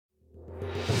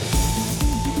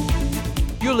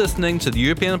You're listening to the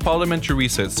European Parliamentary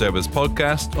Research Service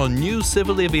podcast on new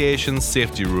civil aviation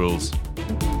safety rules.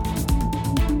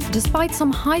 Despite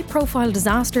some high-profile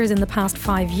disasters in the past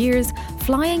 5 years,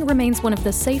 flying remains one of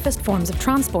the safest forms of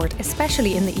transport,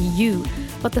 especially in the EU.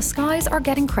 But the skies are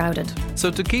getting crowded.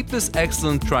 So to keep this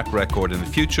excellent track record in the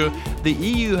future, the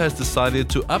EU has decided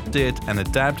to update and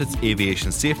adapt its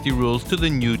aviation safety rules to the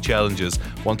new challenges.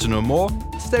 Want to know more?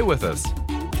 Stay with us.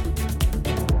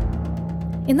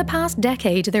 In the past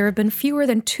decade, there have been fewer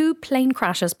than 2 plane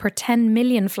crashes per 10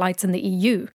 million flights in the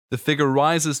EU. The figure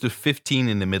rises to 15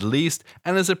 in the Middle East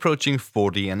and is approaching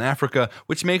 40 in Africa,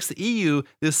 which makes the EU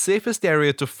the safest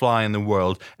area to fly in the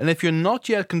world. And if you're not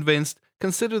yet convinced,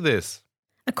 consider this.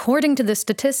 According to the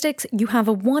statistics, you have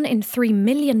a 1 in 3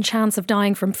 million chance of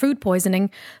dying from food poisoning,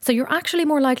 so you're actually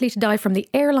more likely to die from the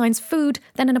airline's food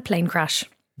than in a plane crash.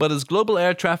 But as global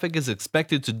air traffic is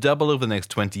expected to double over the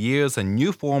next 20 years and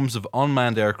new forms of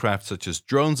unmanned aircraft such as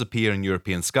drones appear in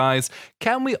European skies,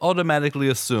 can we automatically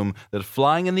assume that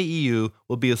flying in the EU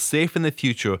will be as safe in the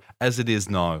future as it is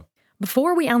now?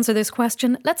 Before we answer this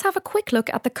question, let's have a quick look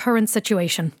at the current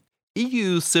situation.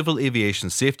 EU civil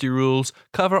aviation safety rules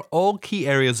cover all key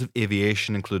areas of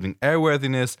aviation, including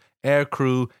airworthiness,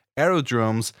 aircrew,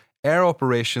 aerodromes, air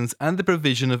operations and the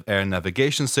provision of air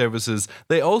navigation services.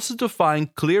 They also define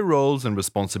clear roles and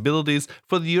responsibilities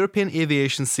for the European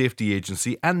Aviation Safety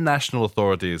Agency and national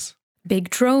authorities.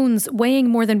 Big drones, weighing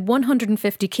more than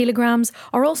 150 kilograms,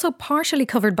 are also partially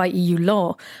covered by EU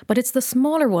law, but it's the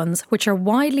smaller ones, which are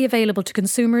widely available to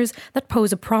consumers, that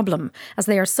pose a problem, as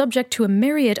they are subject to a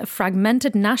myriad of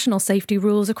fragmented national safety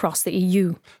rules across the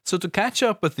EU. So to catch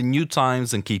up with the new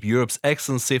times and keep Europe's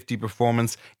excellent safety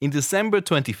performance, in December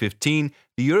 2015,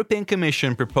 the European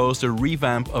Commission proposed a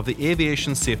revamp of the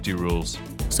aviation safety rules.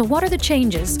 So what are the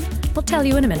changes? We'll tell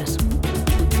you in a minute.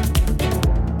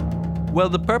 Well,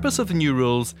 the purpose of the new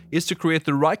rules is to create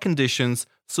the right conditions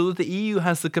so that the EU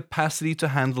has the capacity to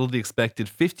handle the expected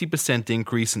 50%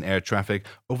 increase in air traffic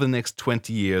over the next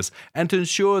 20 years and to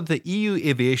ensure the EU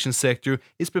aviation sector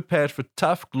is prepared for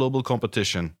tough global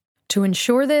competition. To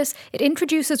ensure this, it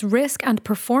introduces risk and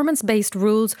performance-based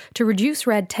rules to reduce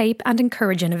red tape and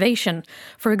encourage innovation.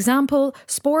 For example,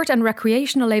 sport and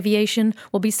recreational aviation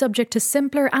will be subject to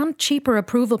simpler and cheaper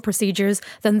approval procedures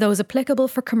than those applicable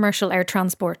for commercial air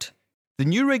transport. The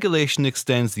new regulation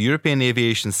extends the European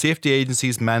Aviation Safety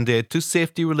Agency's mandate to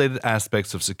safety-related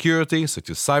aspects of security, such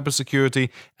as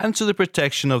cybersecurity, and to the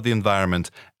protection of the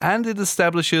environment, and it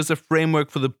establishes a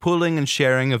framework for the pooling and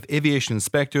sharing of aviation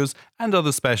inspectors and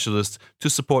other specialists to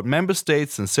support member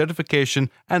states in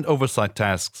certification and oversight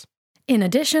tasks. In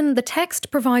addition, the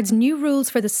text provides new rules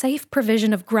for the safe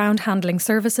provision of ground handling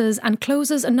services and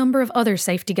closes a number of other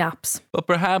safety gaps. But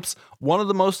perhaps one of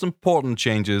the most important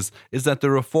changes is that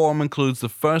the reform includes the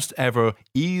first ever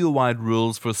EU-wide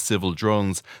rules for civil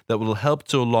drones that will help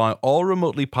to allow all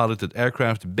remotely piloted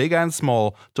aircraft, big and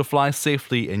small, to fly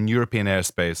safely in European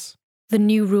airspace. The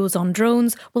new rules on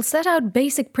drones will set out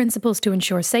basic principles to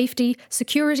ensure safety,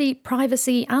 security,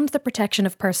 privacy, and the protection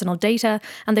of personal data,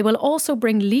 and they will also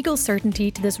bring legal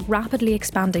certainty to this rapidly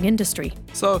expanding industry.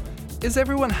 So, is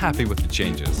everyone happy with the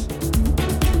changes?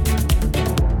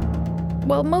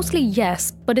 Well, mostly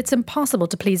yes, but it's impossible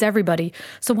to please everybody.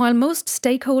 So while most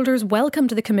stakeholders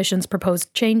welcomed the Commission's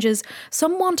proposed changes,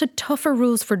 some wanted tougher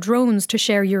rules for drones to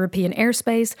share European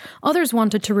airspace, others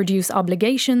wanted to reduce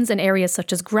obligations in areas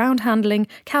such as ground handling,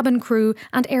 cabin crew,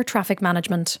 and air traffic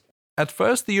management. At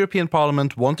first, the European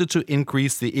Parliament wanted to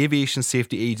increase the Aviation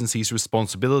Safety Agency's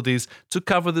responsibilities to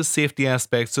cover the safety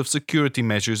aspects of security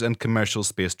measures and commercial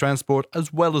space transport,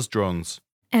 as well as drones.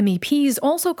 MEPs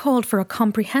also called for a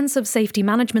comprehensive safety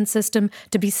management system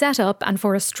to be set up and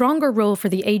for a stronger role for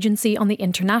the agency on the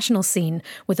international scene,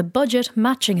 with a budget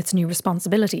matching its new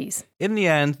responsibilities. In the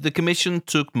end, the Commission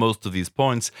took most of these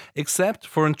points, except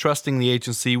for entrusting the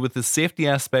agency with the safety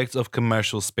aspects of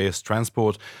commercial space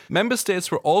transport. Member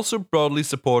States were also broadly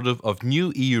supportive of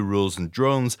new EU rules on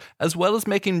drones, as well as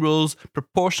making rules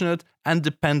proportionate and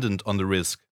dependent on the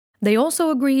risk. They also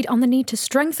agreed on the need to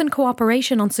strengthen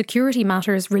cooperation on security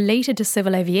matters related to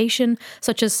civil aviation,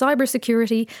 such as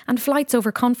cybersecurity and flights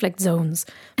over conflict zones.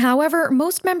 However,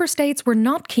 most member states were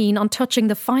not keen on touching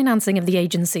the financing of the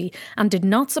agency and did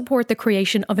not support the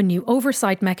creation of a new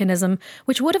oversight mechanism,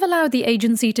 which would have allowed the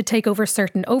agency to take over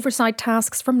certain oversight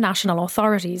tasks from national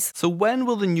authorities. So when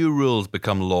will the new rules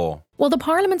become law? Well, the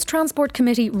Parliament's Transport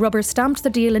Committee rubber-stamped the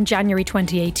deal in January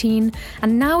 2018,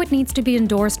 and now it needs to be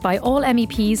endorsed by all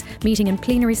MEPs meeting in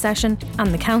plenary session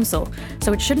and the Council,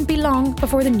 so it shouldn't be long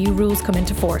before the new rules come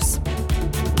into force.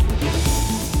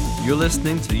 You're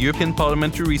listening to the European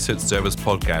Parliamentary Research Service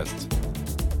podcast.